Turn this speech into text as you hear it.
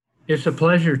It's a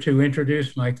pleasure to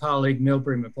introduce my colleague,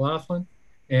 Milbrey McLauglin,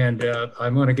 and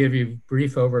I'm going to give you a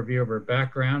brief overview of her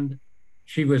background.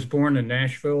 She was born in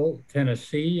Nashville,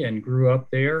 Tennessee, and grew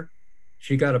up there.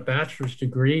 She got a bachelor's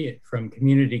degree from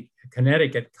Community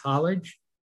Connecticut College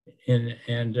and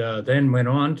then went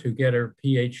on to get her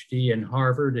PhD in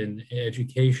Harvard in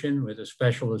education with a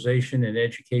specialization in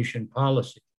education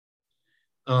policy.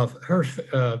 Her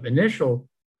initial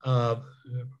uh,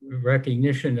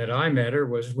 recognition that I met her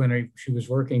was when she was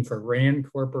working for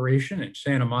Rand Corporation in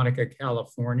Santa Monica,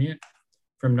 California.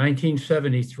 From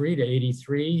 1973 to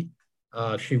 83,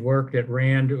 she worked at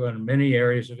Rand on many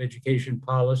areas of education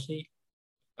policy.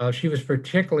 She was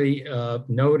particularly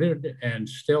noted and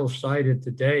still cited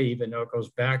today, even though it goes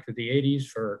back to the 80s,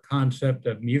 for her concept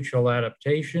of mutual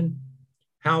adaptation,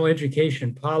 how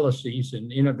education policies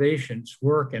and innovations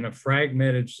work in a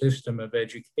fragmented system of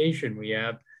education we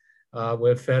have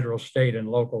with federal, state, and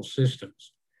local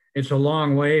systems. It's a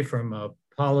long way from a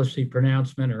policy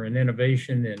pronouncement or an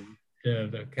innovation in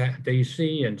the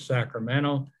DC and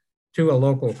Sacramento to a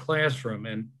local classroom.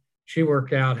 And she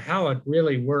worked out how it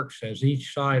really works as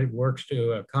each side works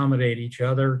to accommodate each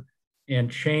other and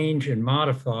change and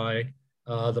modify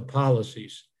the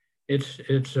policies.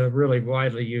 It's a really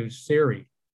widely used theory.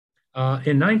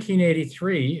 In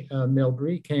 1983,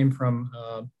 Milbrey came from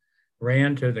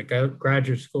Rand to the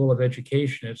Graduate School of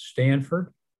Education at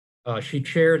Stanford. She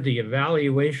chaired the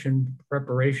evaluation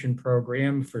preparation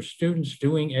program for students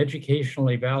doing educational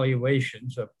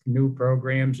evaluations of new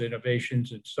programs,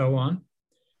 innovations, and so on.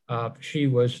 She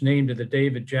was named to the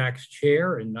David Jacks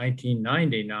Chair in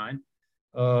 1999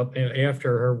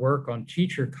 after her work on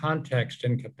teacher context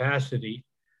and capacity,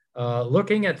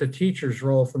 looking at the teacher's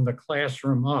role from the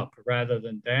classroom up rather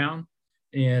than down,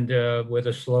 and with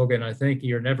a slogan, I think,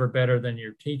 "You're never better than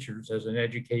your teachers" as an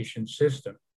education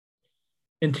system.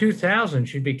 In 2000,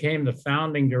 she became the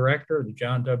founding director of the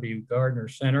John W. Gardner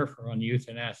Center on Youth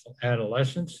and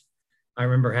Adolescence. I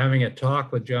remember having a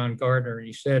talk with John Gardner, and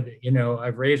he said,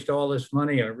 "I've raised all this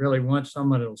money. I really want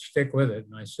someone that'll stick with it."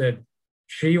 And I said,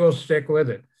 "She will stick with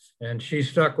it." And she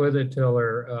stuck with it till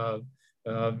her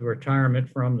retirement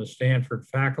from the Stanford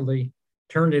faculty,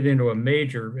 turned it into a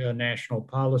major national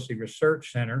policy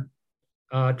research center,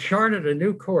 charted a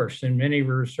new course in many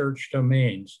research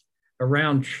domains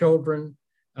around children,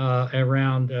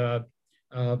 around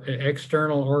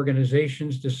external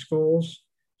organizations to schools.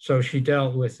 So she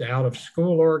dealt with out of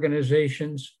school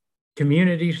organizations,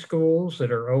 community schools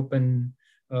that are open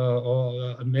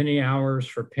many hours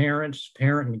for parents,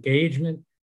 parent engagement,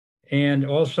 and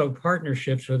also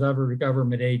partnerships with other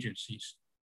government agencies.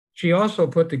 She also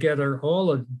put together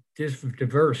all of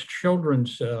diverse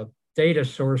children's data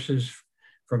sources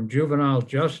from juvenile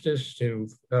justice to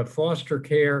foster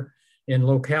care in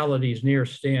localities near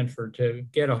Stanford to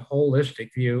get a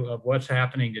holistic view of what's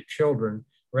happening to children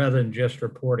rather than just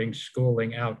reporting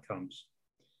schooling outcomes.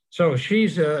 So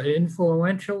she's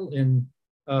influential in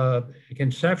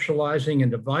conceptualizing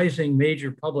and devising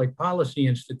major public policy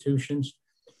institutions,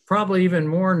 probably even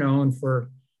more known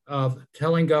for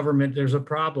telling government there's a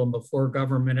problem before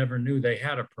government ever knew they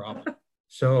had a problem.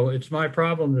 So it's my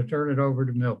problem to turn it over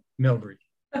to Milbrey.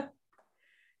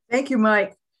 Thank you,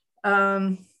 Mike.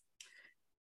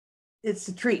 It's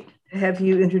a treat to have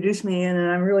you introduce me in, and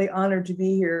I'm really honored to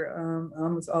be here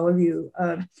with all of you.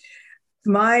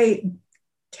 My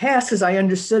task, as I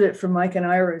understood it from Mike and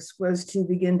Iris, was to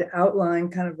begin to outline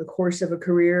kind of the course of a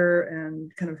career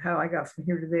and kind of how I got from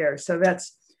here to there. So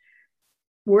that's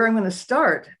where I'm going to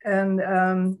start. And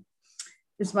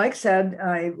as Mike said,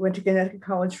 I went to Connecticut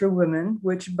College for Women,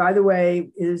 which, by the way,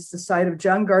 is the site of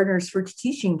John Gardner's first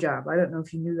teaching job. I don't know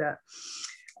if you knew that.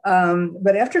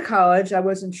 But after college, I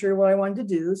wasn't sure what I wanted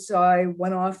to do. So I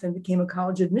went off and became a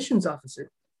college admissions officer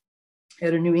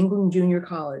at a New England junior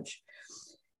college.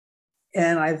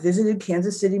 And I visited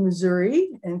Kansas City, Missouri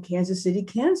and Kansas City,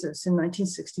 Kansas in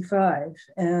 1965.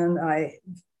 And I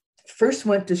first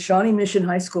went to Shawnee Mission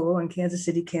High School in Kansas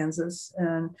City, Kansas.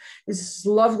 And it's this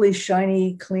lovely,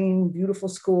 shiny, clean, beautiful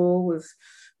school with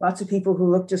lots of people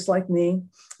who look just like me.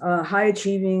 High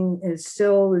achieving, and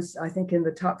still is, I think, in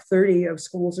the top 30 of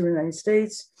schools in the United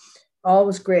States. All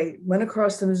was great. Went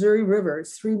across the Missouri River,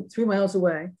 it's three miles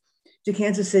away, to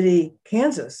Kansas City,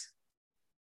 Kansas.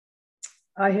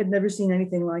 I had never seen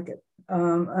anything like it.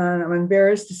 And I'm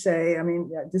embarrassed to say, I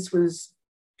mean, this was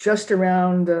just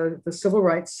around the Civil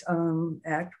Rights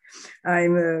Act. I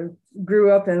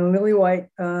grew up in lily white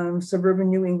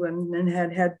suburban New England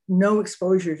and had no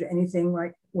exposure to anything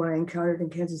like what I encountered in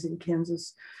Kansas City,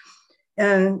 Kansas.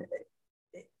 And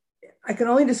I can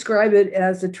only describe it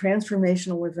as a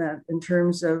transformational event in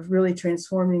terms of really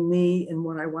transforming me and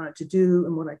what I wanted to do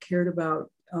and what I cared about,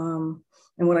 and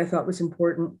what I thought was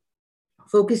important,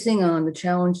 focusing on the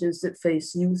challenges that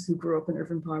face youth who grew up in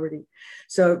urban poverty.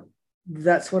 So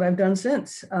that's what I've done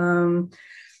since.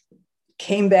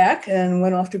 Came back and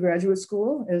went off to graduate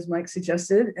school, as Mike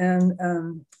suggested,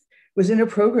 and was in a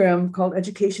program called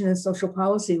Education and Social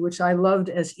Policy, which I loved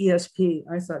as ESP.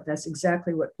 I thought that's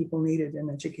exactly what people needed in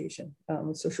education,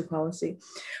 social policy.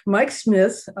 Mike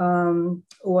Smith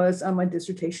was on my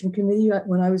dissertation committee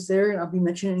when I was there, and I'll be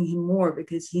mentioning him more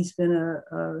because he's been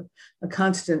a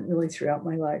constant really throughout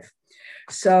my life.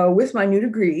 So with my new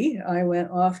degree, I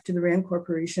went off to the RAND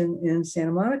Corporation in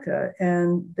Santa Monica,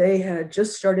 and they had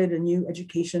just started a new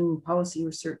education policy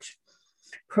research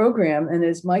program. And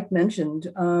as Mike mentioned,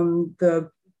 the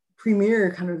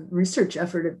premier kind of research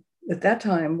effort at that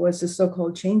time was the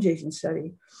so-called change agent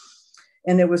study.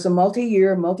 And it was a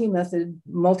multi-year, multi-method,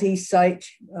 multi-site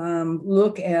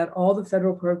look at all the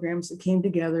federal programs that came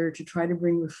together to try to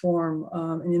bring reform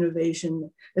and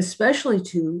innovation, especially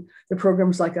to the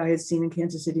programs like I had seen in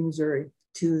Kansas City, Missouri,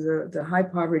 to the high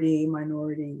poverty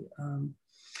minority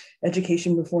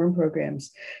education reform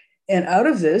programs. And out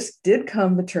of this did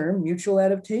come the term mutual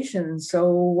adaptation. So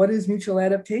what is mutual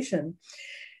adaptation?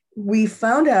 We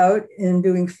found out in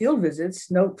doing field visits,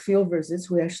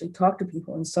 we actually talked to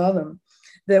people and saw them,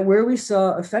 that where we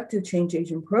saw effective change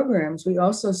agent programs, we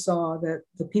also saw that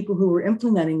the people who were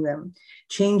implementing them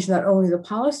changed not only the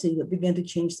policy, but began to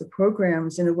change the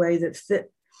programs in a way that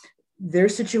fit their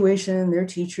situation, their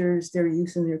teachers, their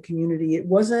youth, and their community. It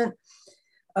wasn't,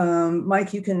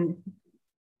 Mike, you can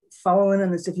follow in on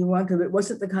this if you want to, but it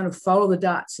wasn't the kind of follow the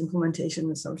dots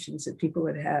implementation assumptions that people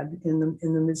had in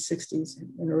the mid 60s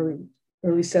and early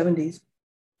 70s.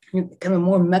 Kind of a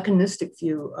more mechanistic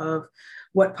view of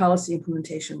what policy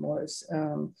implementation was,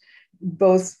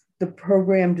 both the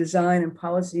program design and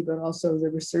policy, but also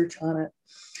the research on it.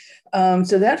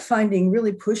 So that finding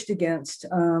really pushed against,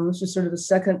 this was sort of the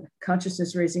second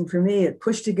consciousness raising for me, it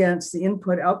pushed against the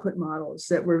input-output models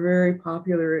that were very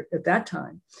popular at that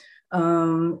time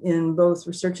in both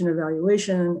research and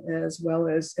evaluation, as well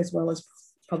as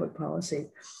public policy.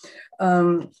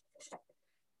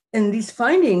 And these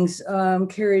findings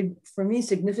carried, for me,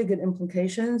 significant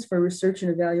implications for research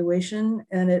and evaluation,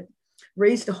 and it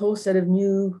raised a whole set of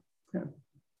new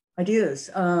ideas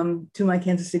to my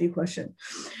Kansas City question,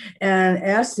 and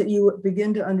asked that you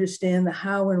begin to understand the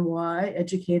how and why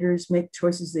educators make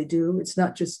choices they do. It's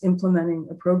not just implementing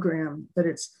a program, but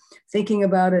it's thinking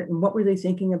about it and what were they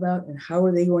thinking about and how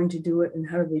are they going to do it and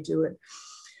how do they do it.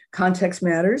 Context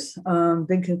matters,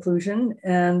 big conclusion.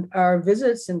 And our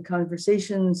visits and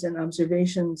conversations and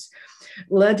observations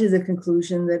led to the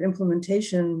conclusion that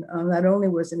implementation not only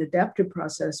was an adaptive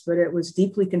process, but it was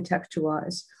deeply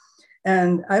contextualized.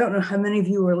 And I don't know how many of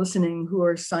you are listening who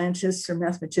are scientists or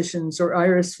mathematicians or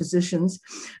iris physicians,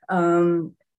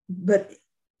 but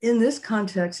in this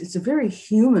context, it's a very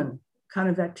human kind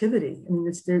of activity. I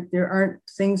mean, there aren't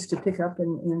things to pick up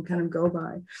and kind of go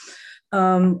by.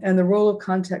 And the role of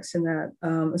context in that,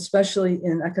 especially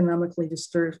in economically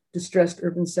distressed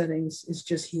urban settings, is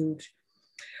just huge.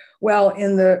 Well,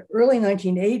 in the early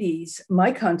 1980s,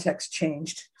 my context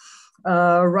changed.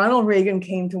 Ronald Reagan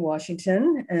came to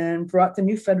Washington and brought the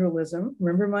new federalism.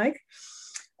 Remember, Mike?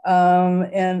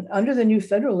 And under the new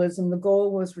federalism, the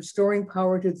goal was restoring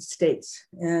power to the states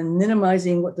and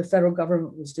minimizing what the federal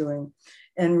government was doing.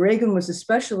 And Reagan was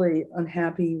especially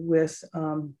unhappy with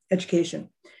education,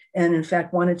 and in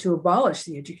fact wanted to abolish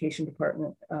the education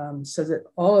department so that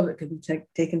all of it could be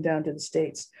taken down to the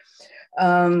states.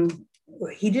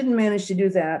 He didn't manage to do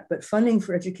that, but funding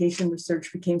for education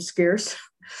research became scarce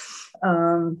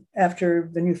after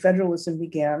the new federalism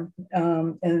began,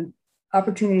 and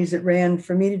opportunities that ran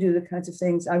for me to do the kinds of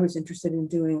things I was interested in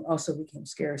doing also became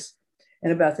scarce.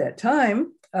 And about that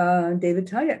time, David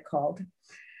Tayek called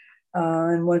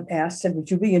and said,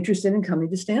 would you be interested in coming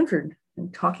to Stanford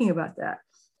and talking about that?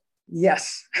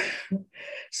 Yes.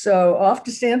 So off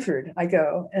to Stanford I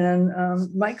go. And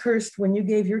Mike Hurst, when you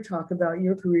gave your talk about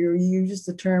your career, you used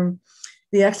the term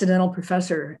the accidental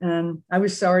professor. And I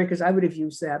was sorry because I would have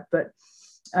used that, but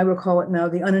I will call it now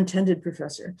the unintended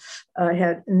professor. I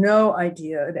had no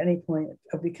idea at any point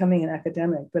of becoming an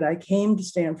academic, but I came to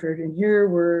Stanford, and here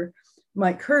were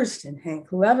Mike Hurst and Hank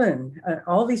Levin,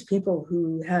 all these people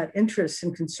who had interests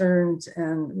and concerns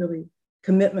and really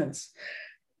commitments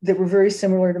that were very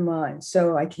similar to mine.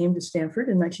 So I came to Stanford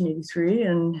in 1983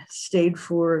 and stayed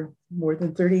for more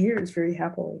than 30 years very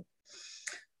happily.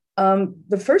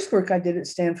 The first work I did at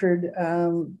Stanford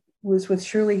was with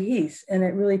Shirley Heath, and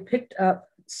it really picked up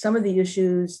some of the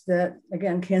issues that,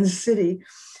 again, Kansas City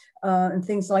and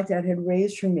things like that had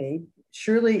raised for me.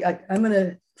 Shirley, I'm going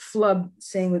to flub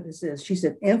saying what this is. She's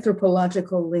an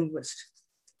anthropological linguist.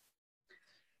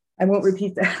 I won't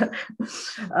repeat that.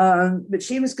 But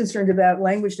she was concerned about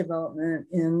language development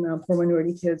in poor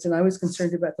minority kids, and I was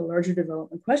concerned about the larger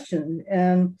development question.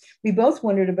 And we both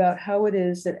wondered about how it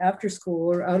is that after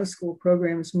school or out of school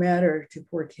programs matter to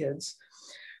poor kids.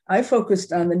 I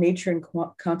focused on the nature and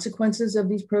consequences of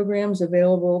these programs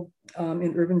available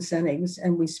in urban settings,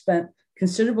 and we spent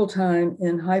considerable time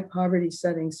in high poverty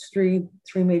settings, three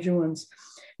major ones.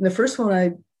 And the first one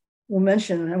I will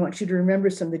mention, and I want you to remember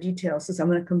some of the details because I'm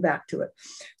going to come back to it.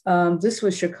 This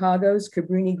was Chicago's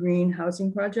Cabrini-Green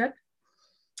housing project.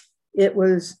 It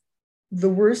was the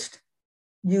worst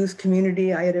youth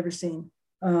community I had ever seen.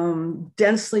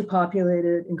 Densely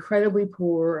populated, incredibly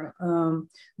poor,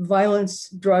 violence,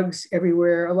 drugs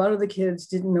everywhere. A lot of the kids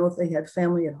didn't know if they had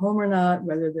family at home or not,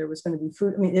 whether there was going to be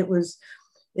food. I mean,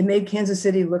 it made Kansas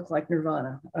City look like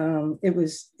Nirvana. It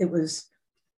was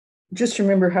just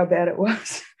remember how bad it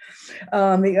was.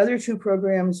 The other two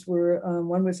programs were,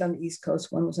 one was on the East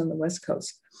Coast, one was on the West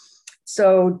Coast.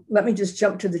 So let me just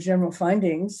jump to the general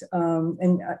findings.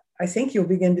 And I think you'll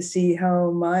begin to see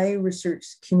how my research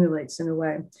accumulates in a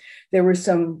way. There were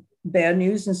some bad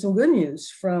news and some good news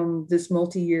from this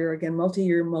multi-year,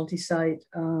 multi-site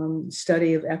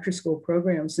study of after-school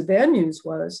programs. The bad news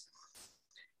was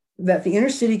that the inner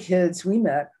city kids we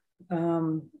met,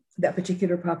 that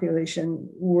particular population,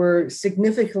 were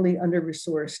significantly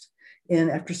under-resourced in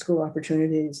after-school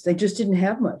opportunities. They just didn't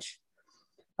have much.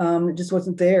 It just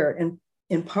wasn't there. And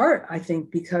in part, I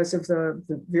think, because of the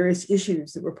various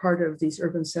issues that were part of these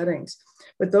urban settings.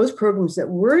 But those programs that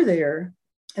were there,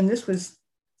 and this was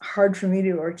hard for me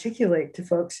to articulate to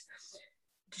folks,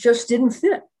 just didn't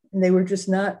fit. And they were just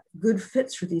not good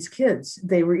fits for these kids.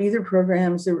 They were either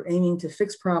programs that were aiming to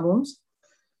fix problems,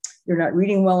 you're not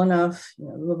reading well enough,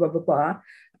 blah, blah, blah,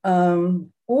 blah.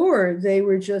 Or they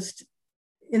were just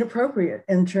inappropriate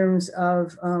in terms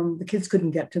of the kids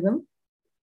couldn't get to them.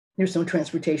 There's no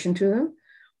transportation to them.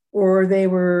 Or they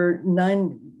were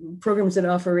 9 programs that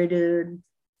operated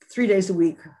 3 days a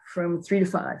week from 3 to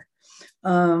 5,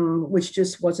 which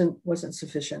just wasn't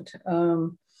sufficient.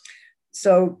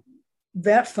 So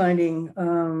that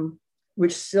finding,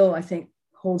 which still I think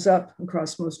holds up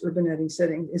across most urban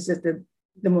settings, is that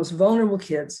the most vulnerable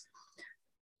kids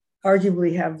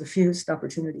arguably have the fewest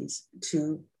opportunities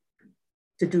to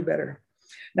do better.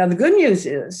 Now, the good news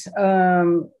is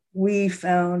we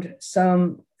found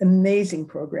some amazing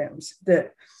programs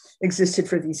that existed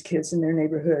for these kids in their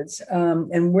neighborhoods.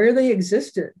 And where they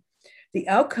existed, the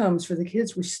outcomes for the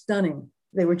kids were stunning.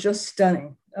 They were just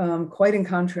stunning, quite in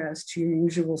contrast to your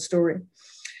usual story.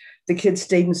 The kids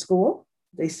stayed in school.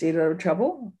 They stayed out of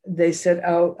trouble. They set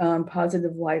out on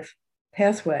positive life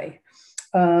pathway.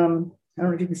 I don't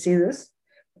know if you can see this.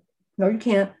 No, you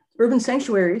can't. Urban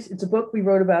Sanctuaries. It's a book. We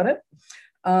wrote about it,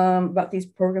 about these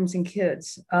programs and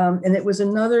kids. And it was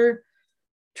another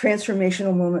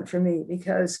transformational moment for me,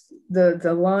 because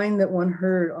the line that one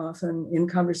heard often in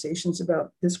conversations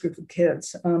about this group of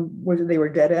kids, whether they were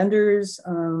dead enders,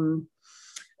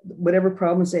 whatever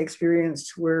problems they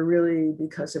experienced were really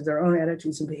because of their own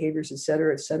attitudes and behaviors, et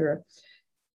cetera, et cetera.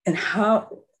 And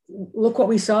look what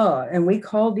we saw. And we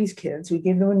called these kids, we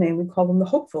gave them a name, we called them the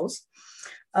hopefuls,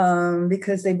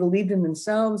 because they believed in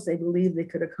themselves, they believed they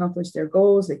could accomplish their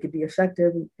goals, they could be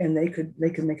effective, and they could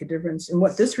make a difference. And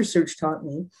what this research taught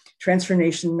me,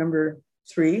 transformation number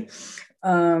 3,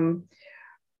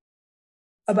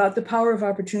 about the power of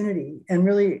opportunity. And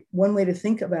really one way to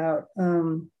think about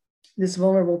this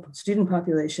vulnerable student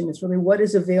population is really what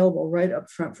is available right up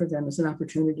front for them as an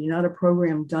opportunity, not a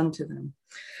program done to them.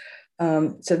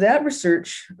 So that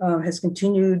research has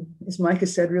continued, as Micah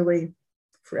said, really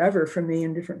forever for me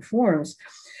in different forms.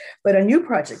 But a new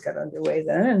project got underway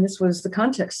then, and this was the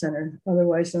Context Center,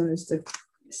 otherwise known as the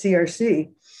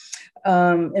CRC.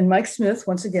 And Mike Smith,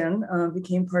 once again,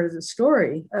 became part of the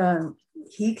story.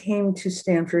 He came to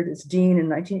Stanford as dean in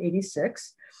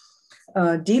 1986.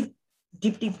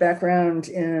 Deep background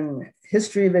in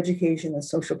history of education and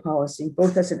social policy,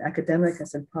 both as an academic and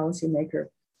as a policymaker.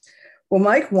 Well,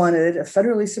 Mike wanted a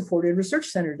federally supported research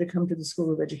center to come to the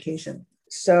School of Education.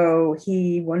 So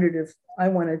he wondered if I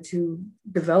wanted to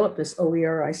develop this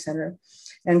OERI center,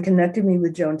 and connected me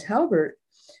with Joan Talbert,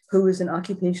 who is an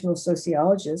occupational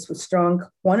sociologist with strong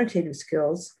quantitative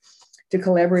skills, to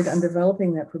collaborate on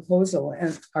developing that proposal.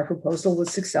 And our proposal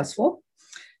was successful.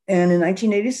 And in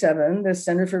 1987, the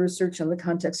Center for Research on the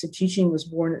Context of Teaching was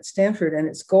born at Stanford, and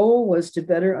its goal was to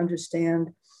better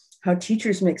understand how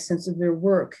teachers make sense of their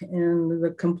work in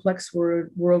the complex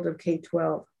world of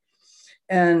K-12.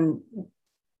 And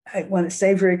I want to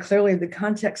say very clearly, the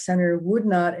Context Center would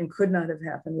not and could not have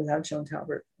happened without Joan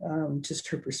Talbert. Just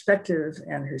her perspective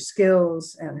and her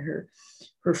skills and her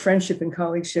friendship and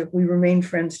colleagueship. We remain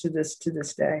friends to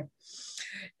this day.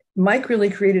 Mike really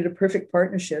created a perfect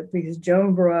partnership because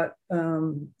Joan brought a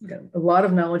lot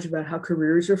of knowledge about how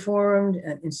careers are formed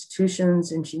and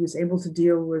institutions, and she was able to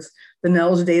deal with the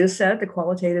NELS data set, the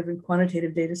qualitative and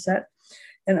quantitative data set.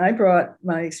 And I brought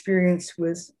my experience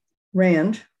with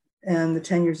RAND and the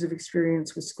 10 years of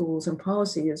experience with schools and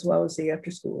policy, as well as the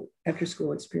after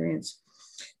school experience.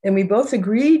 And we both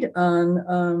agreed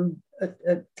on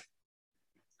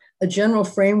a general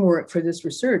framework for this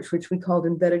research, which we called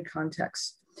embedded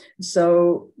context.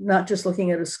 So not just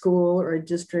looking at a school or a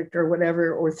district or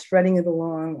whatever, or threading it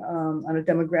along on a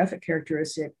demographic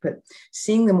characteristic, but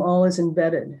seeing them all as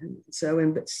embedded. So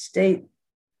in state,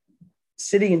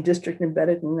 city and district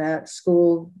embedded in that,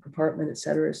 school, department, et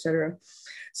cetera, et cetera.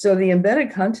 So the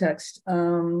embedded context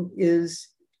is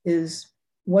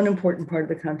one important part of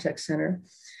the Context Center.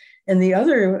 And the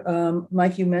other,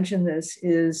 Mike, you mentioned this,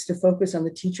 is to focus on the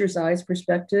teacher's eyes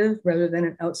perspective rather than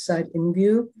an outside-in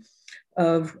view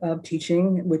of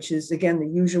teaching, which is, again, the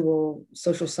usual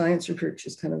social science approach,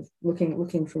 is kind of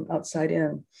looking from outside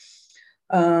in.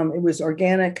 It was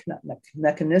organic, not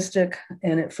mechanistic,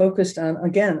 and it focused on,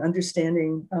 again,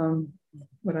 understanding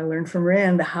what I learned from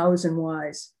Rand, the hows and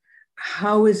whys.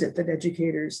 How is it that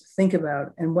educators think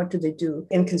about and what do they do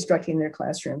in constructing their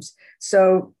classrooms?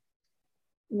 So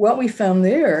what we found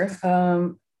there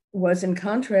was, in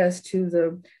contrast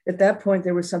to at that point,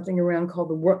 there was something around called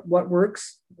the what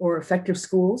works or effective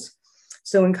schools.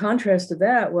 So in contrast to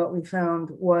that, what we found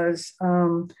was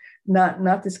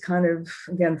not this kind of,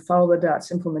 again, follow the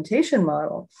dots implementation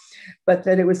model, but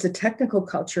that it was the technical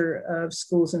culture of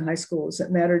schools and high schools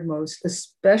that mattered most,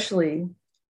 especially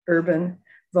urban,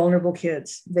 vulnerable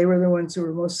kids. They were the ones who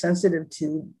were most sensitive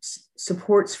to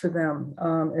supports for them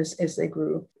as they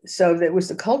grew. So that was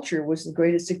the culture was the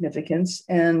greatest significance.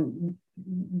 And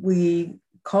we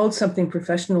called something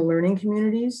professional learning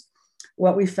communities.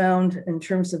 What we found in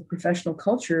terms of professional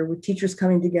culture with teachers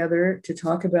coming together to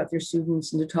talk about their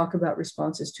students and to talk about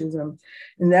responses to them.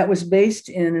 And that was based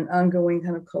in an ongoing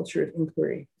kind of culture of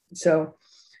inquiry. So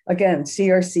again,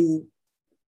 CRC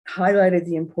highlighted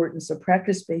the importance of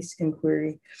practice-based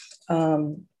inquiry.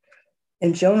 And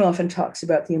Joan often talks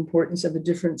about the importance of the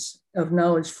difference of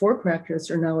knowledge for practice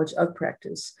or knowledge of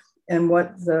practice. And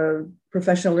what the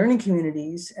professional learning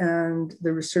communities and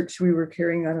the research we were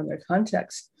carrying out in their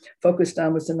context focused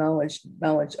on was the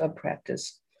knowledge of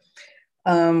practice.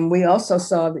 We also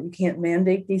saw that you can't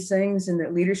mandate these things and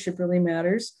that leadership really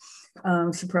matters.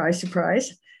 Surprise,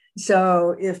 surprise.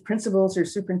 So if principals or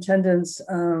superintendents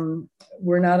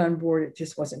were not on board, it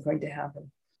just wasn't going to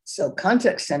happen. So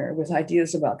Context Center with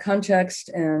ideas about context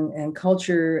and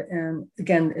culture, and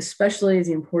again, especially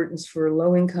the importance for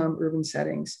low-income urban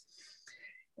settings.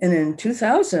 And in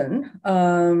 2000,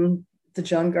 the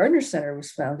John Gardner Center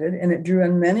was founded, and it drew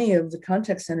on many of the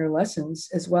Context Center lessons,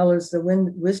 as well as the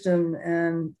wisdom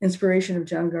and inspiration of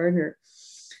John Gardner.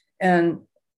 And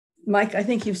Mike, I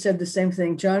think you've said the same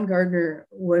thing. John Gardner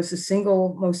was the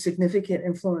single most significant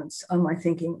influence on my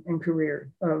thinking and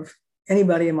career of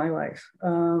anybody in my life.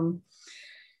 And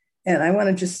I want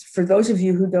to just, for those of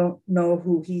you who don't know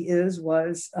who he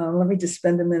was, let me just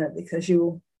spend a minute because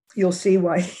you'll see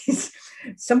why he's,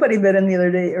 somebody met him the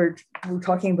other day, or we were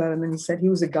talking about him, and he said he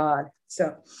was a god.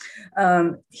 So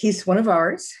he's one of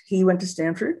ours. He went to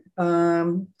Stanford,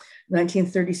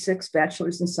 1936,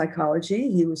 bachelor's in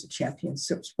psychology. He was a champion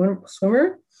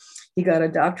swimmer. He got a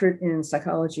doctorate in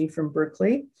psychology from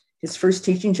Berkeley. His first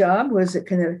teaching job was at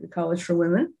Connecticut College for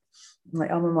Women, my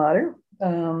alma mater.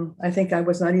 I think I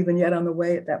was not even yet on the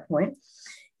way at that point.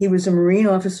 He was a Marine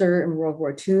officer in World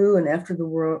War II, and after the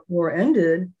war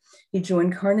ended, he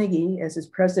joined Carnegie as his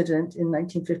president in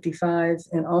 1955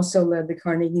 and also led the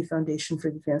Carnegie Foundation for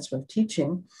the Advancement of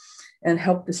Teaching and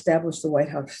helped establish the White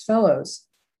House Fellows.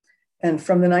 And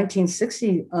from the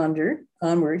 1960s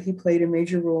onward, he played a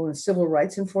major role in civil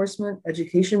rights enforcement,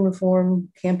 education reform,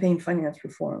 campaign finance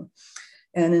reform.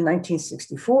 And in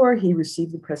 1964, he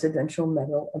received the Presidential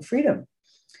Medal of Freedom.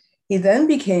 He then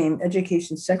became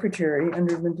education secretary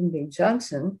under Lyndon B.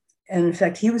 Johnson. And in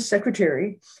fact, he was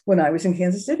secretary when I was in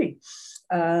Kansas City.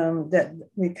 That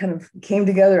we kind of came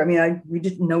together. I mean, we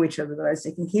didn't know each other, but I was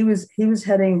thinking he was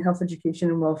heading health education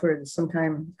and welfare at some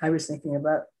time. I was thinking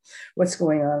about what's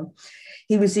going on.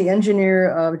 He was the engineer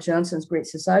of Johnson's Great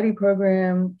Society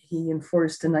program. He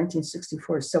enforced the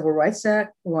 1964 Civil Rights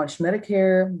Act, launched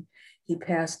Medicare. He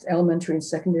passed Elementary and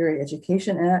Secondary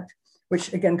Education Act,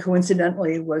 which again,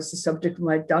 coincidentally, was the subject of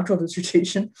my doctoral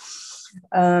dissertation,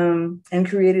 and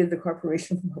created the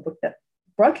Corporation for Public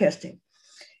Broadcasting.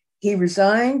 He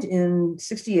resigned in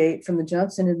 '68 from the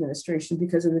Johnson administration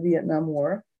because of the Vietnam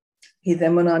War. He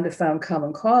then went on to found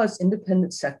Common Cause,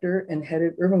 independent sector, and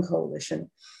headed Urban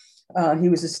Coalition. He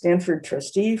was a Stanford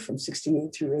trustee from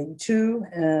 '68 through '82,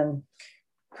 and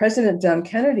President John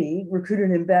Kennedy recruited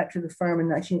him back to the farm in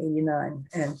 1989,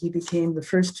 and he became the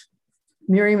first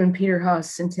Miriam and Peter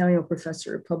Haas Centennial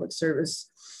Professor of Public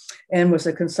Service and was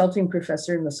a consulting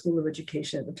professor in the School of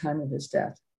Education at the time of his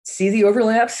death. See the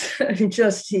overlaps?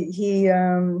 He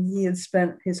had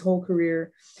spent his whole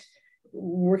career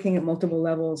working at multiple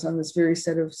levels on this very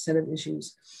set of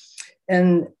issues.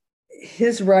 And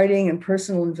his writing and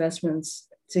personal investments,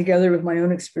 together with my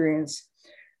own experience,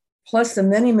 plus the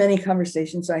many, many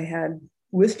conversations I had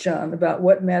with John about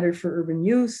what mattered for urban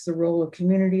youth, the role of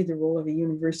community, the role of a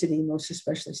university, most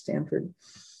especially Stanford.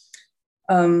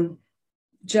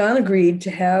 John agreed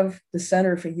to have the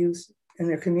Center for Youth and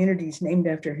their communities named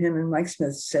after him, and Mike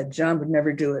Smith said John would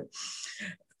never do it.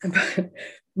 But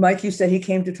Mike, you said he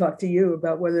came to talk to you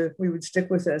about whether we would stick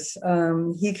with us.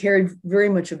 He cared very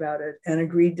much about it and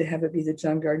agreed to have it be the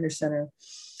John Gardner Center.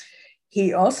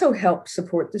 He also helped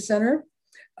support the center.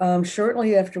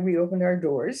 Shortly after we opened our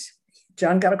doors,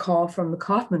 John got a call from the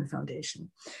Kauffman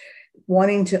Foundation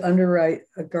wanting to underwrite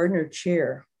a Gardner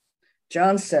chair.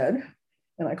 John said,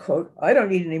 and I quote, "I don't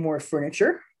need any more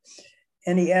furniture."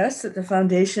 And he asked that the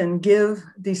foundation give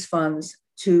these funds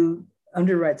to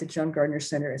underwrite the John Gardner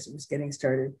Center as it was getting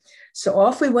started. So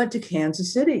off we went to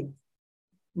Kansas City.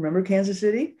 Remember Kansas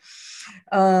City?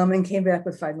 And came back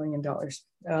with $5 million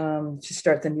to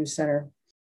start the new center.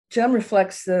 John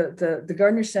reflects, the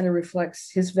Gardner Center reflects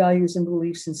his values and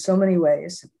beliefs in so many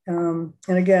ways. And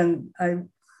again, I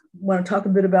want to talk a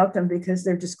bit about them because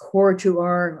they're just core to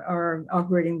our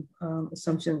operating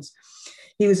assumptions.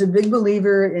 He was a big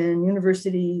believer in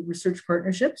university research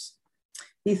partnerships.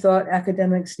 He thought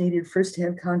academics needed first to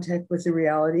have contact with the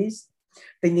realities.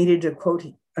 They needed to, quote,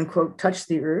 unquote, touch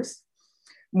the earth.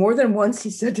 More than once,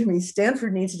 he said to me,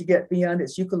 Stanford needs to get beyond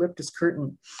its eucalyptus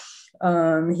curtain.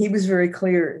 He was very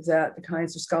clear that the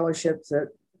kinds of scholarship that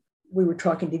we were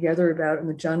talking together about and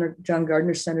the John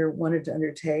Gardner Center wanted to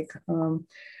undertake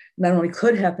not only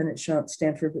could happen at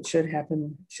Stanford, but should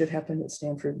happen at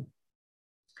Stanford.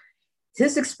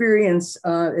 His experience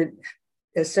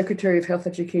as Secretary of Health,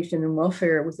 Education, and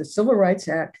Welfare with the Civil Rights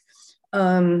Act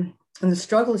and the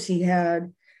struggles he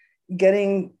had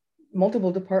getting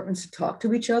multiple departments to talk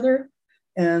to each other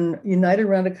and unite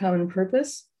around a common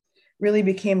purpose really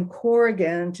became core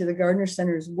again to the Gardner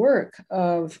Center's work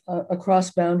of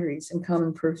across boundaries and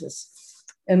common purpose.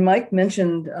 And Mike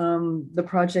mentioned the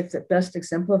project that best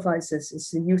exemplifies this is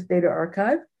the Youth Data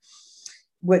Archive,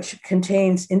 which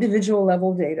contains individual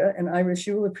level data. And Iris,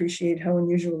 you will appreciate how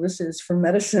unusual this is for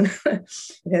medicine.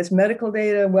 It has medical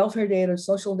data, welfare data,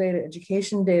 social data,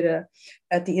 education data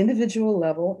at the individual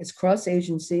level. It's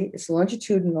cross-agency, it's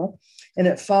longitudinal, and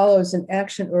it follows an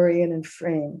action-oriented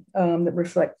frame that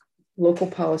reflect local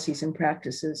policies and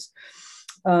practices.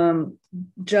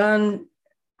 John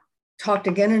talked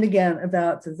again and again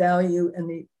about the value and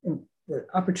the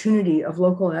opportunity of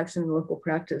local action and local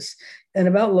practice. And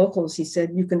about locals, he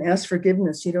said, you can ask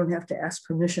forgiveness, you don't have to ask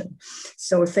permission.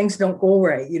 So if things don't go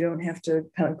right, you don't have to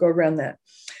kind of go around that.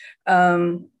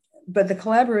 But the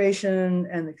collaboration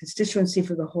and the constituency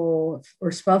for the whole,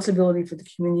 responsibility for the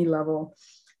community level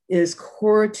is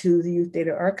core to the Youth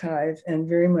Data Archive and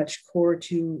very much core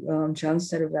to John's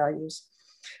set of values.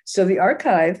 So the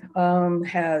archive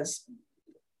has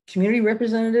community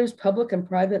representatives, public and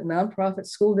private, nonprofit,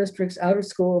 school districts, out of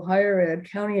school, higher ed,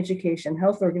 county education,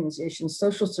 health organizations,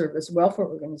 social service, welfare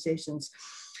organizations,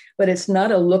 but it's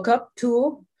not a lookup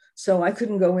tool. So I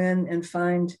couldn't go in and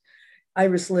find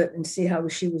Iris Litt and see how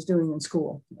she was doing in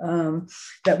school.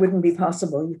 That wouldn't be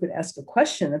possible. You could ask a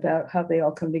question about how they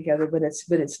all come together, but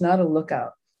it's not a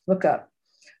lookup.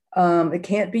 It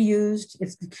can't be used.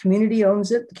 If the community owns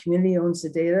it, the community owns the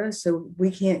data. So we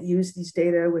can't use these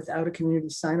data without a community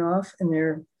sign off, and there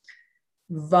are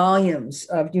volumes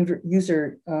of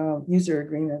user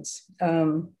agreements.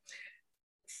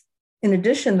 In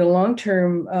addition,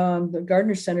 the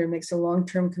Gardner Center makes a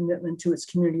long-term commitment to its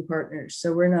community partners.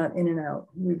 So we're not in and out.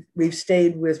 We've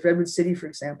stayed with Redwood City, for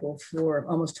example, for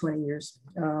almost 20 years,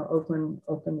 Oakland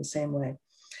the same way.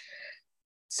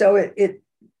 So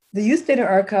The Youth Data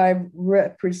Archive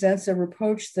represents a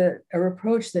approach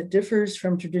that differs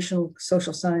from traditional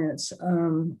social science.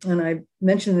 And I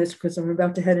mention this because I'm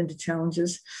about to head into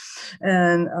challenges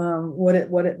and what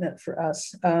it meant for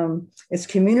us. It's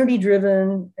community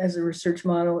driven as a research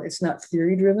model. It's not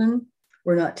theory driven.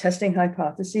 We're not testing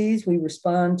hypotheses. We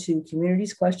respond to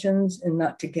communities' questions and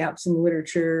not to gaps in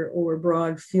literature or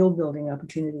broad field building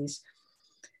opportunities.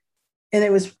 And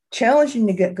it was challenging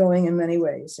to get going in many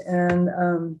ways. And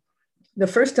the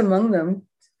first among them,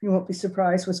 you won't be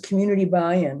surprised, was community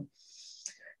buy-in.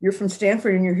 You're from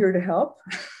Stanford and you're here to help.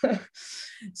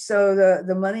 So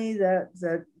the money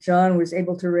that John was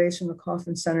able to raise from the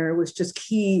McLaughlin Center was just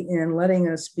key in letting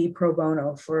us be pro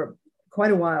bono for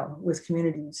quite a while with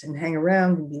communities and hang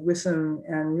around and be with them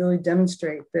and really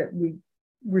demonstrate that we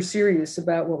were serious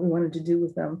about what we wanted to do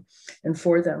with them and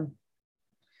for them.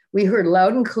 We heard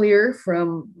loud and clear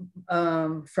from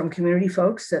community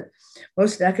folks that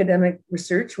most academic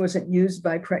research wasn't used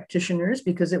by practitioners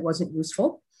because it wasn't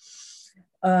useful.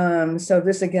 So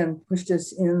this again pushed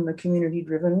us in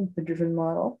the driven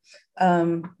model.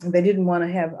 They didn't want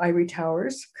to have ivory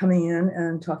towers coming in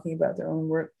and talking about their own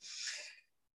work.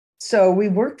 So we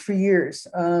worked for years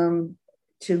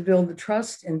to build the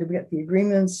trust and to get the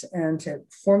agreements and to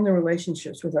form the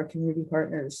relationships with our community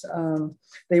partners.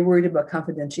 They worried about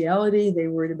confidentiality. They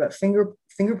worried about finger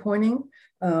pointing.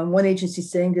 One agency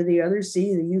saying to the other,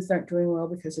 see, the youth aren't doing well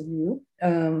because of you.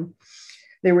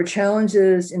 There were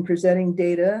challenges in presenting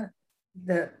data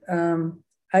that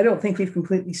I don't think we've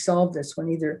completely solved this one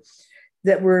either,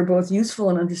 that were both useful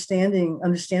and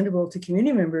understandable to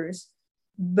community members,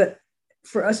 but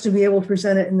for us to be able to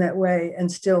present it in that way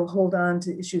and still hold on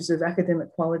to issues of academic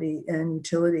quality and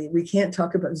utility. We can't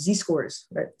talk about Z-scores,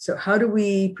 right? So how do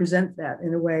we present that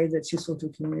in a way that's useful to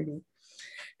the community?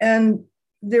 And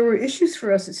there were issues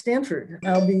for us at Stanford.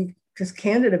 I'll be just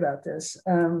candid about this.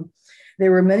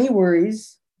 There were many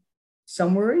worries,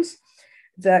 some worries,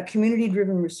 that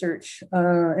community-driven research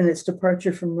and its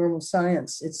departure from normal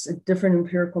science, it's a different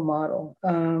empirical model,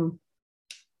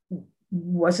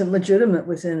 wasn't legitimate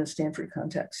within a Stanford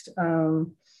context.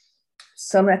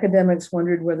 Some academics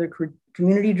wondered whether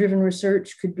community-driven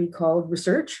research could be called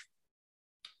research.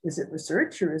 Is it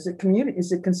research or is it community?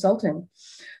 Is it consulting?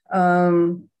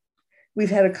 We've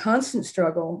had a constant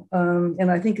struggle, and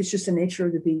I think it's just the nature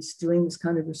of the beast doing this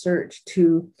kind of research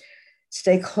to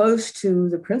stay close to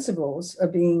the principles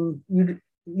of being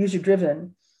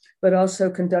user-driven, but also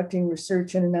conducting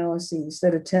research and analyses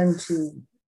that attend to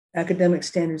academic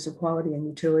standards of quality and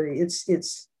utility.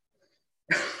 It's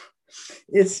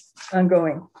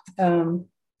ongoing.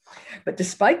 But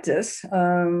despite this,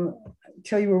 I'll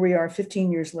tell you where we are 15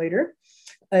 years later.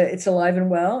 It's alive and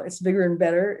well, it's bigger and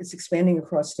better, it's expanding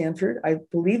across Stanford. I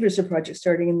believe there's a project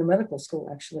starting in the medical school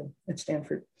actually at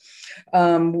Stanford.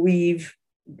 We've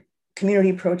community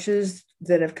approaches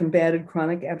that have combated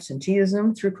chronic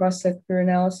absenteeism through cross-sector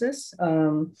analysis.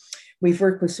 We've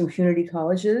worked with some community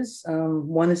colleges.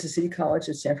 One is the City College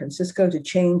of San Francisco to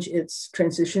change its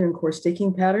transition and course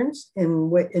taking patterns in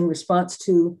response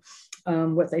to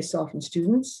what they saw from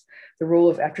students, the role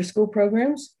of after-school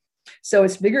programs. So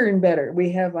it's bigger and better.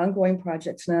 We have ongoing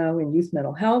projects now in youth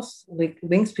mental health,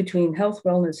 links between health,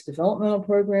 wellness, developmental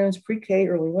programs, pre-K,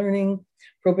 early learning,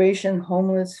 probation,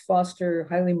 homeless, foster,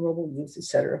 highly mobile youth, et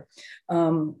cetera.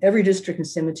 Every district in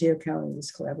San Mateo County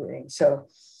is collaborating. So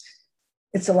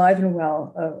it's alive and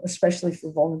well, especially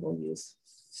for vulnerable youth.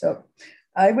 So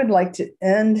I would like to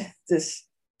end this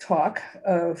talk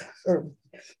or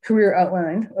career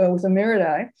outline with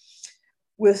Emeriti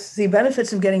with the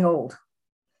benefits of getting old.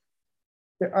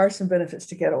 There are some benefits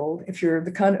to get old. If you're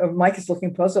the kind of, Mike is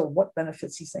looking puzzled, what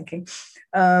benefits he's thinking.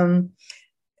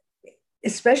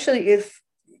 Especially if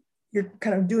you're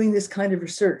kind of doing this kind of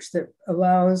research that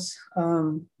allows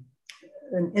an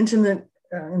intimate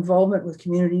involvement with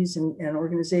communities and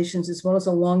organizations, as well as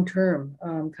a long-term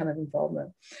kind of involvement.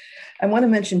 I want to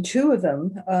mention two of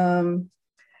them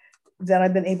that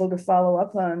I've been able to follow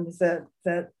up on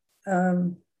that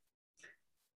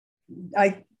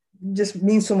I just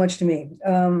means so much to me.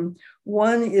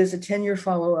 One is a 10-year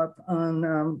follow-up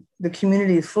on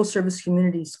the full service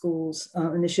community schools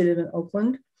initiative in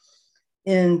Oakland.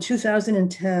 In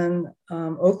 2010,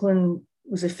 Oakland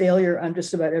was a failure on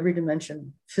just about every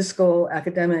dimension, fiscal,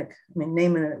 academic, I mean,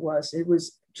 name it, it was. It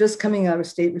was just coming out of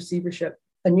state receivership.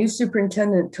 A new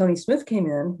superintendent, Tony Smith, came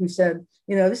in who said,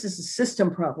 you know, this is a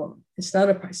system problem. It's not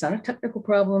a technical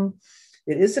problem.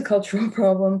 It is a cultural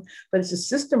problem, but it's a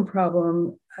system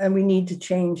problem. And we need to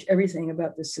change everything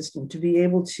about this system to be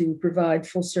able to provide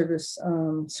full service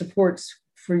supports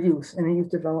for youth in a youth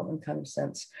development kind of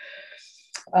sense.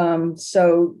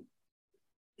 So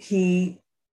he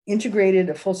integrated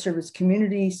a full-service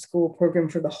community school program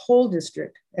for the whole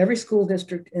district. Every school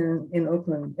district in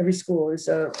Oakland, every school is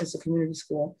a community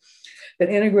school that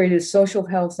integrated social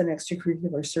health and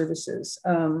extracurricular services.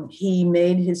 He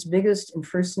made his biggest and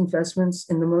first investments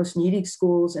in the most needy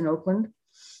schools in Oakland,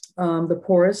 the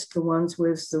poorest, the ones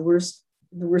with the worst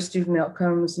student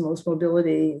outcomes, the most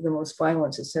mobility, the most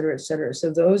violence, et cetera, et cetera.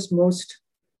 So those most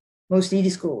needy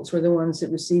schools were the ones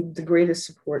that received the greatest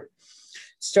support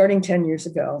starting 10 years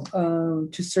ago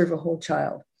to serve a whole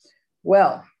child.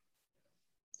 Well,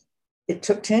 it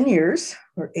took 10 years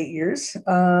or 8 years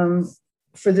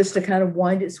for this to kind of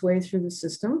wind its way through the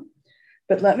system.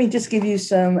 But let me just give you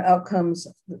some outcomes.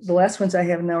 The last ones I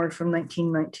have now are from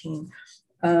 1919.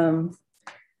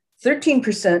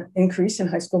 13% increase in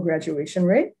high school graduation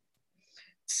rate.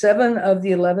 7 of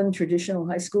the 11 traditional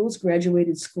high schools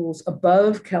graduated schools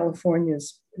above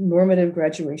California's normative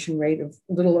graduation rate of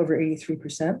a little over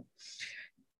 83%.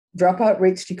 Dropout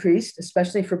rates decreased,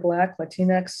 especially for Black,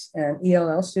 Latinx, and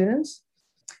ELL students.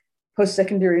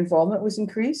 Post-secondary involvement was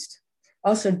increased.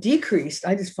 Also decreased,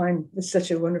 I just find this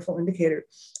such a wonderful indicator,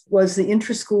 was the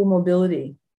intra-school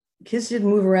mobility. Kids didn't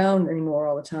move around anymore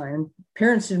all the time.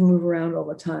 Parents didn't move around all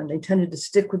the time. They tended to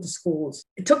stick with the schools.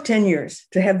 It took 10 years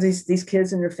to have these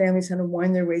kids and their families kind of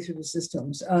wind their way through the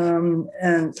systems.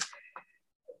 And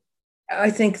I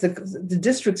think the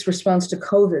district's response to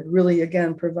COVID really,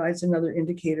 again, provides another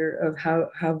indicator of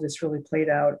how this really played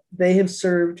out. They have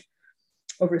served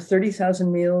over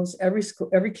 30,000 meals.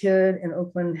 Every kid in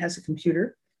Oakland has a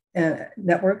computer and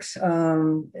networks.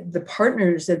 The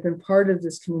partners that have been part of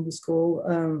this community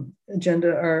school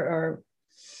agenda are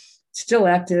still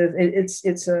active.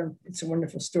 It's a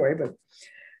wonderful story. But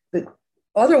the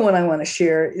other one I want to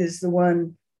share is the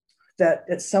one that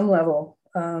at some level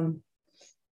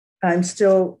I'm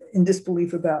still in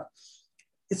disbelief about.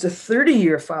 It's a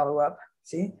 30-year follow-up,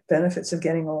 see, benefits of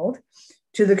getting old,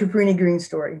 to the Cabrini-Green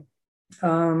story.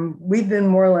 We've been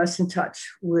more or less in touch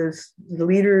with the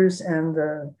leaders and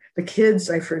the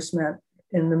kids I first met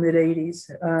in the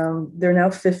mid-'80s. They're now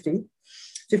 50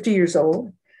 years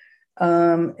old,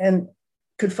 and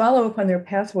could follow up on their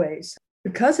pathways.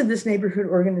 Because of this neighborhood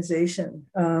organization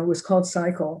was called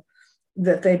Cycle,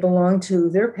 that they belonged to,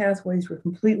 their pathways were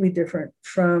completely different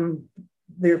from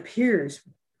their peers,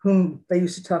 whom they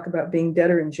used to talk about being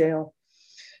dead or in jail.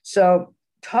 So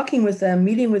talking with them,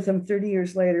 meeting with them 30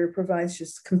 years later provides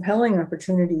just compelling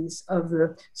opportunities of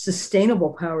the sustainable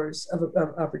powers of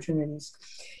opportunities.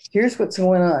 Here's what's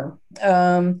going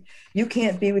on. You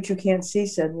can't be what you can't see,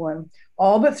 said one.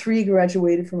 All but 3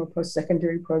 graduated from a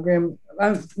post-secondary program.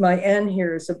 My N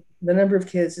here is the number of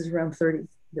kids is around 30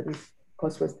 that we've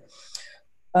close with.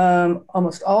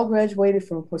 Almost all graduated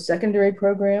from a post-secondary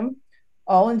program.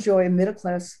 All enjoy a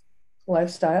middle-class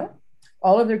lifestyle.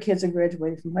 All of their kids have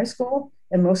graduated from high school,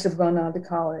 and most have gone on to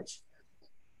college.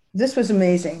 This was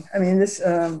amazing. I mean, this,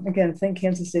 again, thank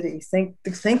Kansas City. Thank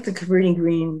the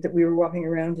Cabrini-Green that we were walking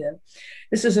around in.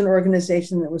 This is an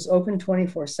organization that was open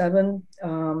 24/7,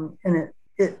 and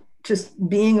it just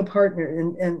being a partner,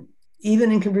 and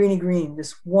even in Cabrini-Green,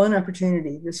 this one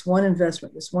opportunity, this one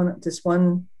investment, this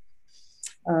one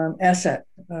asset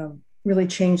really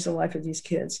changed the life of these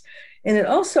kids. And it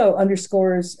also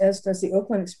underscores, as does the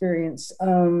Oakland experience,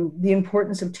 the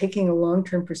importance of taking a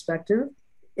long-term perspective.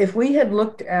 If we had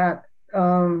looked at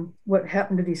what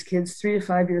happened to these kids 3 to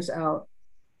 5 years out,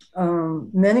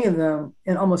 many of them,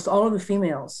 and almost all of the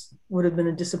females, would have been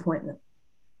a disappointment.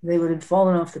 They would have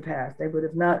fallen off the path. They would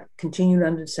have not continued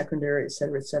on to secondary, et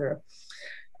cetera, et cetera.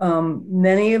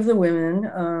 Many of the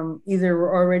women either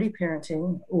were already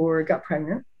parenting or got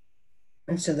pregnant.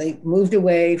 And so they moved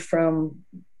away from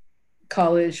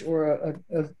college or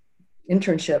a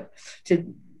internship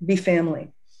to be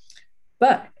family.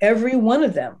 But every one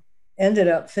of them ended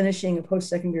up finishing a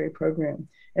post-secondary program,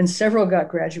 and several got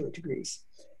graduate degrees.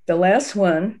 The last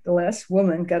woman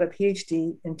got a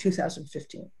PhD in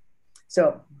 2015.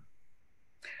 So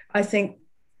I think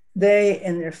they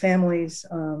and their families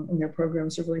and their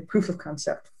programs are really proof of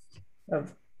concept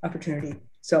of opportunity.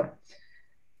 So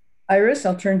Iris,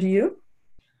 I'll turn to you.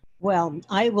 Well,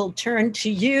 I will turn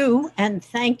to you and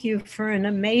thank you for an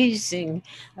amazing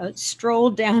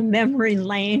stroll down memory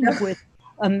lane with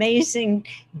amazing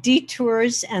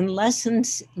detours and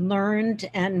lessons learned,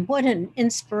 and what an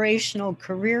inspirational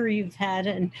career you've had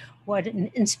and what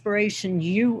an inspiration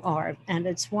you are. And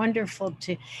it's wonderful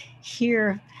to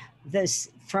hear this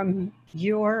from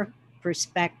your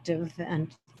perspective.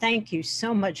 And thank you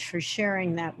so much for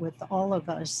sharing that with all of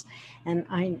us. And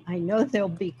I know there'll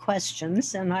be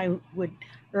questions, and I would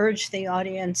urge the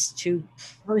audience to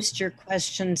post your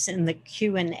questions in the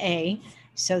Q&A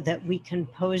so that we can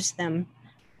pose them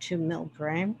to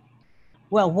Milbrey.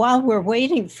 Well, while we're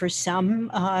waiting for some,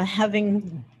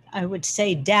 having, I would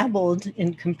say, dabbled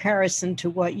in comparison to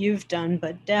what you've done,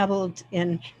 but dabbled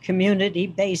in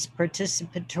community-based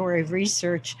participatory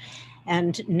research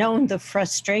and known the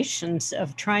frustrations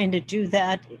of trying to do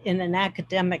that in an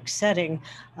academic setting,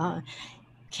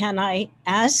 can I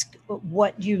ask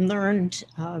what you learned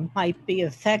might be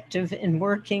effective in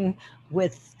working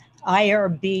with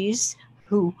IRBs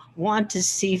who want to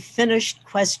see finished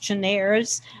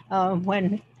questionnaires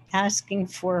when asking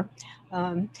for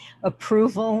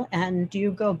approval, and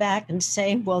you go back and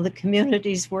say, well, the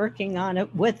community's working on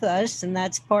it with us, and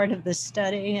that's part of the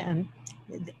study, and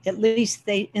at least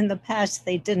in the past,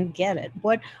 they didn't get it.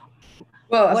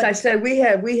 Well, as I said, we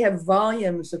have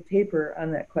volumes of paper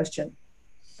on that question.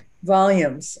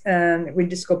 Volumes, and we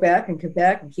just go back and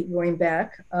keep going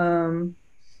back.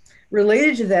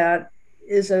 Related to that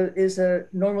is a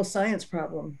normal science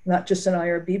problem, not just an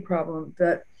IRB problem.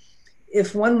 That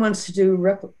if one wants to do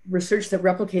research that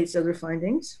replicates other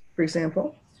findings, for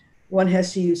example, one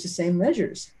has to use the same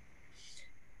measures.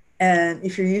 And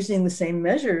if you're using the same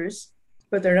measures,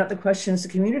 but they're not the questions the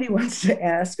community wants to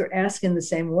ask or ask in the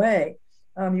same way,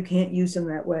 you can't use them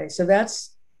that way. So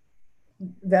that's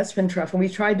been tough. And we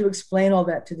tried to explain all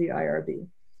that to the IRB.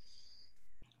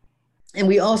 And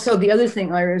we also, the other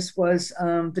thing, Iris, was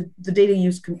the data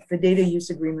use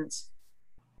agreements.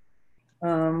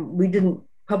 We didn't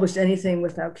publish anything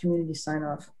without community sign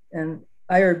off, and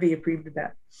IRB approved of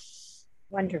that.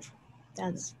 Wonderful.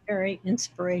 That's very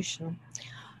inspirational.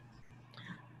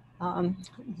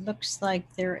 Looks like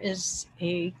there is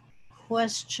a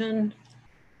question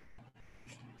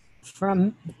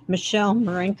from Michelle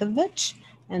Marinkovich,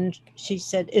 and she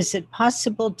said, is it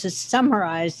possible to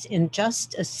summarize in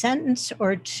just a sentence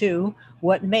or two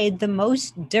what made the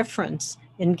most difference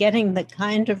in getting the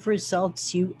kind of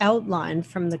results you outlined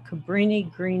from the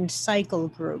Cabrini-Green cycle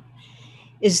group?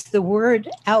 Is the word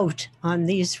out on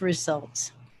these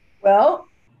results? Well,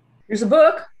 there's a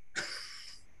book.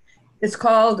 It's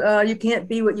called You Can't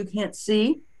Be What You Can't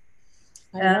See.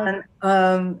 And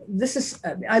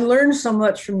I learned so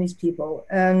much from these people.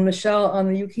 And Michelle, on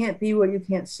the you can't be what you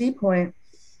can't see point,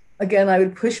 again, I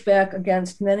would push back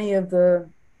against many of the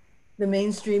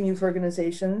mainstream youth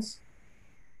organizations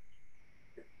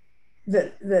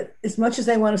that as much as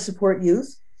they want to support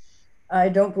youth, I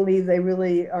don't believe they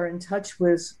really are in touch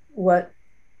with what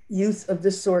youth of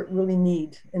this sort really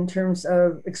need in terms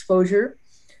of exposure.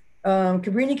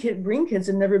 Cabrini-Green kids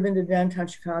have never been to downtown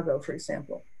Chicago, for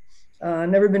example.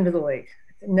 Never been to the lake,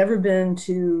 never been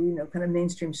to, kind of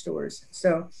mainstream stores.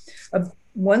 So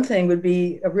one thing would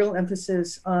be a real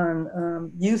emphasis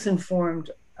on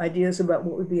youth-informed ideas about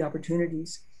what would be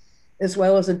opportunities, as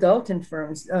well as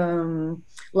adult-informed.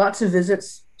 Lots of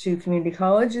visits to community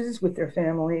colleges with their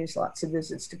families, lots of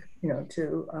visits to,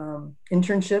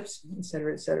 internships, et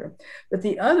cetera, et cetera. But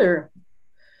the other,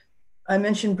 I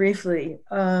mentioned briefly,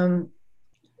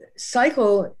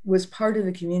 cycle was part of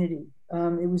the community.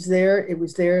 It was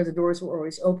there, the doors were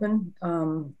always open.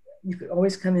 You could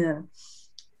always come in,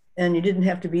 and you didn't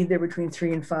have to be there between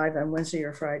 3 and 5 on Wednesday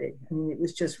or Friday. I mean, it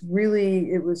was just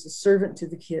really, it was a servant to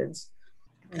the kids.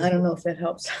 I don't know if that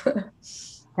helps.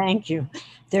 Thank you.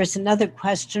 There's another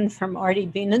question from Artie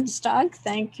Bienenstock.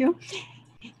 Thank you.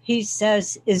 He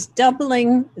says, is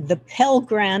doubling the Pell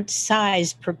Grant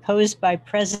size proposed by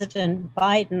President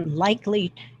Biden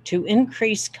likely to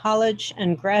increase college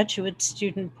and graduate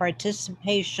student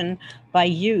participation by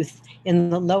youth in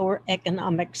the lower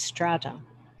economic strata?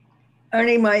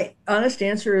 Arnie, my honest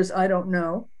answer is I don't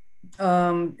know,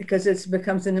 because it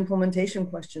becomes an implementation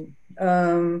question.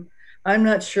 I'm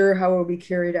not sure how it will be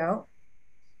carried out.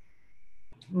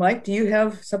 Mike, do you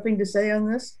have something to say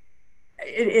on this?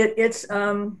 It's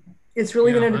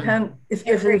really going to depend. If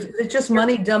it's just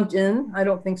money dumped in, I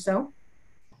don't think so.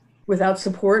 Without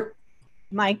support.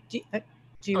 Mike, do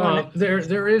you want to?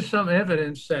 There is some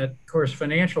evidence that, of course,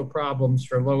 financial problems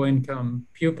for low-income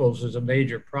pupils is a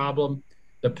major problem.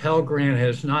 The Pell Grant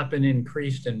has not been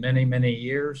increased in many, many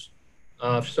years,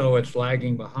 so it's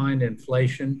lagging behind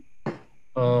inflation.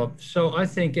 So I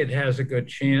think it has a good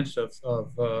chance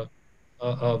of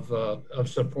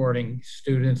supporting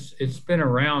students. It's been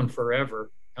around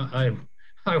forever. I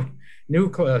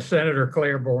knew Senator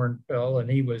Claiborne Pell, and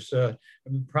he was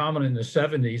prominent in the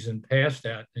 70s and passed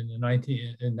that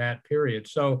in that period.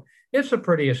 So it's a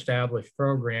pretty established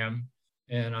program,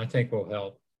 and I think will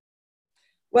help.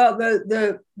 Well,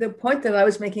 the point that I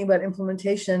was making about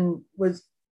implementation was,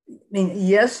 I mean,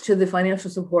 yes to the financial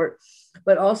support,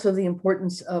 but also the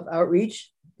importance of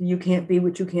outreach. You can't be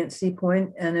what you can't see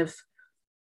point. And if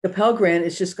the Pell Grant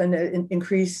is just going to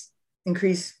increase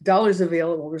dollars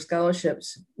available for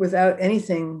scholarships without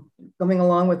anything coming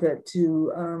along with it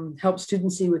to help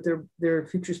students see what their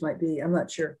futures might be, I'm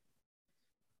not sure.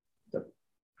 So,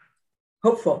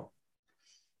 hopeful.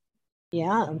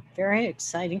 Yeah, very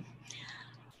exciting.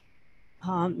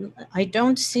 I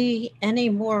don't see any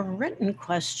more written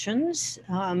questions.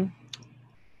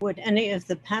 Would any of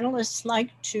the panelists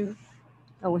like to?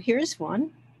 Oh, here's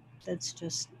one that's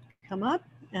just come up,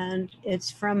 and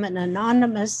it's from an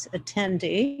anonymous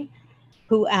attendee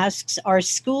who asks, are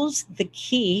schools the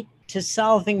key to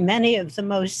solving many of the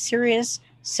most serious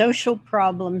social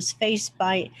problems faced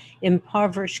by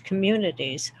impoverished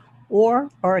communities? Or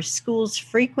are schools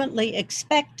frequently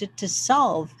expected to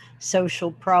solve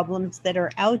social problems that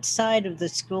are outside of the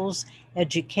school's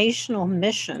educational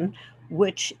mission,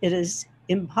 which it is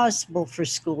impossible for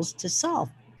schools to solve?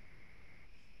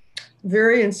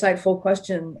 Very insightful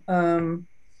question.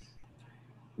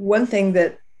 One thing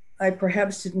that I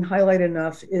perhaps didn't highlight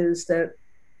enough is that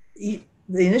the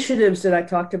initiatives that I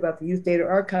talked about, the Youth Data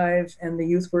Archive and the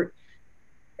youth work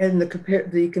and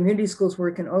the community schools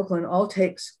work in Oakland, all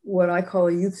takes what I call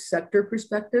a youth sector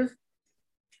perspective.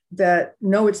 That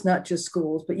no, it's not just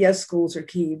schools, but yes, schools are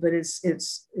key, but it's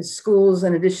schools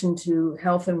in addition to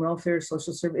health and welfare,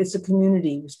 social service. It's a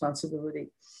community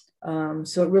responsibility.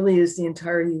 So it really is the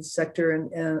entire youth sector,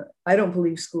 and I don't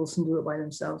believe schools can do it by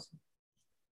themselves.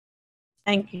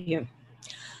 Thank you.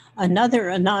 Another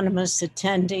anonymous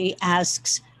attendee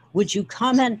asks, would you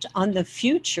comment on the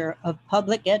future of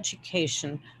public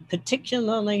education,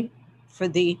 particularly for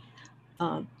the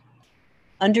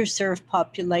underserved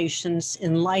populations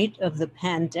in light of the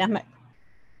pandemic?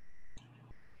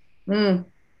 I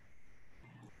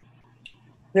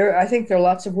think there are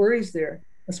lots of worries there,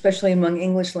 especially among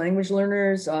English language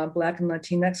learners, Black and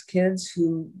Latinx kids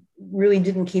who really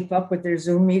didn't keep up with their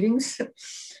Zoom meetings.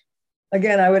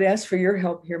 Again, I would ask for your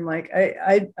help here, Mike.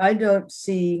 I do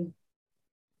see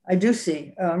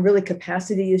really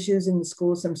capacity issues in the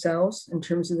schools themselves in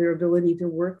terms of their ability to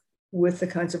work with the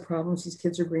kinds of problems these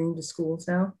kids are bringing to schools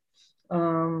now.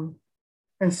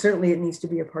 And certainly it needs to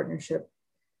be a partnership.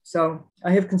 So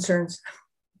I have concerns.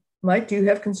 Mike, do you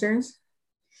have concerns?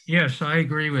 Yes, I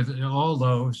agree with all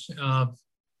those.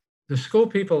 The school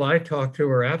people I talk to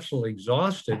are absolutely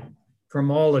exhausted from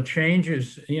all the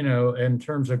changes, in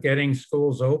terms of getting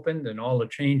schools opened and all the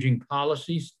changing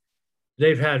policies.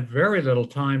 They've had very little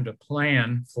time to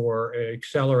plan for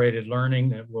accelerated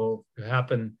learning that will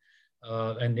happen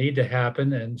and need to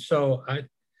happen. And so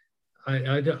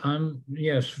I'm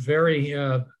yes, very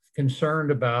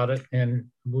concerned about it, and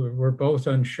we're both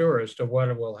unsure as to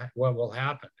what will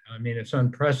happen. I mean, it's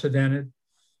unprecedented.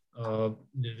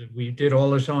 We did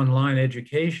all this online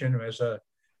education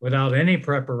without any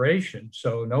preparation,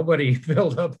 so nobody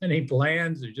built up any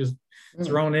plans. They're just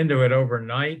thrown into it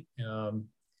overnight.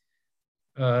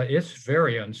 It's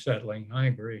very unsettling. I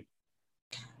agree.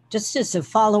 Just as a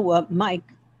follow-up, Mike,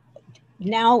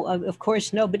 now, of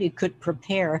course, nobody could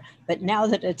prepare, but now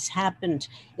that it's happened,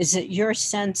 is it your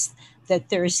sense that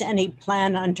there's any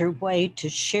plan underway to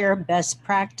share best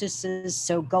practices?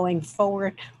 So going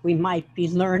forward, we might be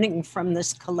learning from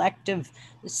this collective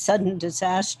sudden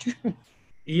disaster?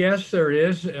 Yes, there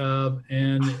is,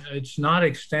 and it's not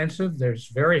extensive. There's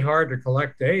very hard to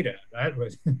collect data. That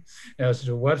was as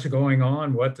to what's going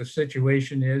on, what the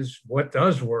situation is, what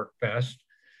does work best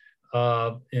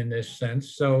in this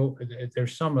sense. So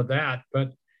there's some of that.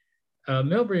 But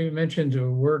Milbrey mentioned a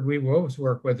word we both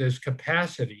work with is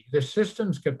capacity. The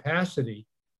system's capacity,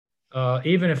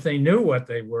 even if they knew what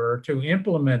they were, to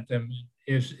implement them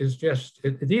is just.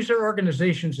 These are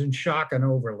organizations in shock and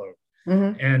overload.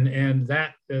 Mm-hmm. And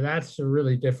that's a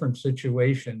really different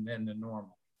situation than the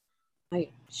normal.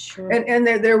 Sure. And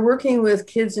they're working with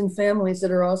kids and families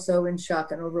that are also in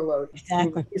shock and overload.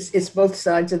 Exactly. It's both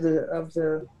sides of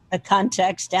the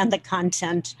context and the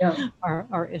content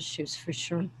are issues for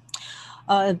sure.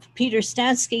 Peter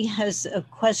Stansky has a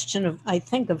question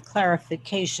of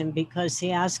clarification, because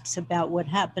he asks about what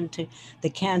happened to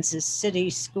the Kansas City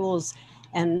schools,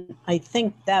 and I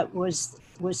think that was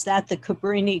that the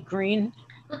Cabrini-Green?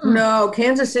 No,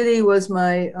 Kansas City was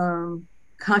my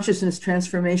consciousness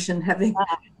transformation, having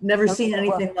never seen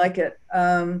anything like it.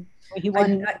 I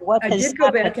did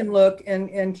go back and look,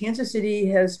 and Kansas City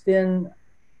has been,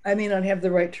 I may not have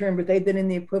the right term, but they've been in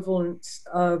the equivalence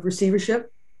of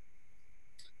receivership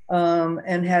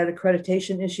and had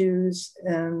accreditation issues.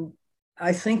 And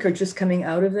I think, are just coming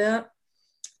out of that,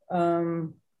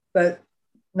 but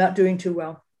not doing too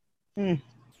well.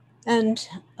 And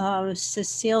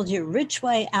Cecilia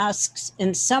Ridgway asks,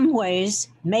 in some ways,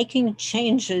 making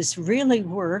changes really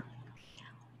work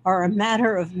are a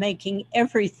matter of making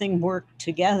everything work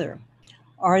together.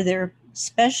 Are there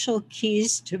special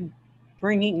keys to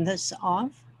bringing this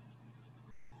off?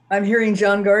 I'm hearing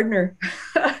John Gardner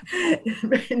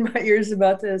in my ears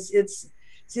about this. It's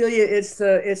Celia. It's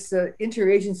the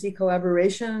interagency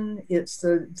collaboration. It's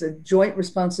the joint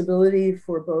responsibility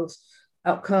for both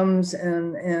outcomes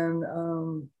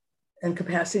and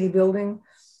capacity building.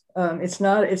 It's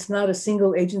not a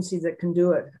single agency that can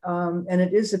do it, and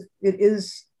it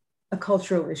is a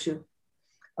cultural issue.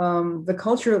 The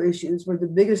cultural issues were the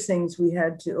biggest things we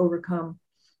had to overcome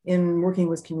in working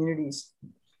with communities,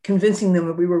 convincing them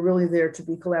that we were really there to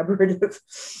be collaborative.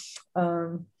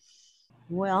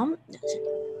 Well,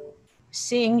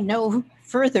 seeing no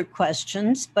further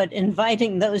questions, but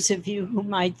inviting those of you who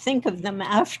might think of them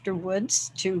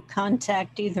afterwards to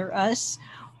contact either us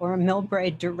or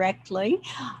Milbrey directly.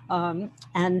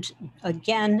 And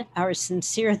again, our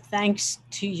sincere thanks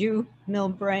to you,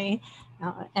 Milbrey,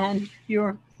 and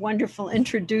your wonderful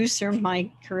introducer,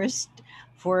 Mike Kirst,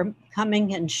 for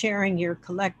coming and sharing your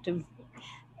collective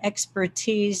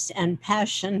expertise and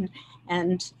passion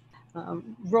and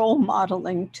role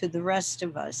modeling to the rest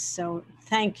of us. So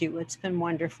thank you. It's been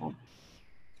wonderful.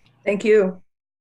 Thank you.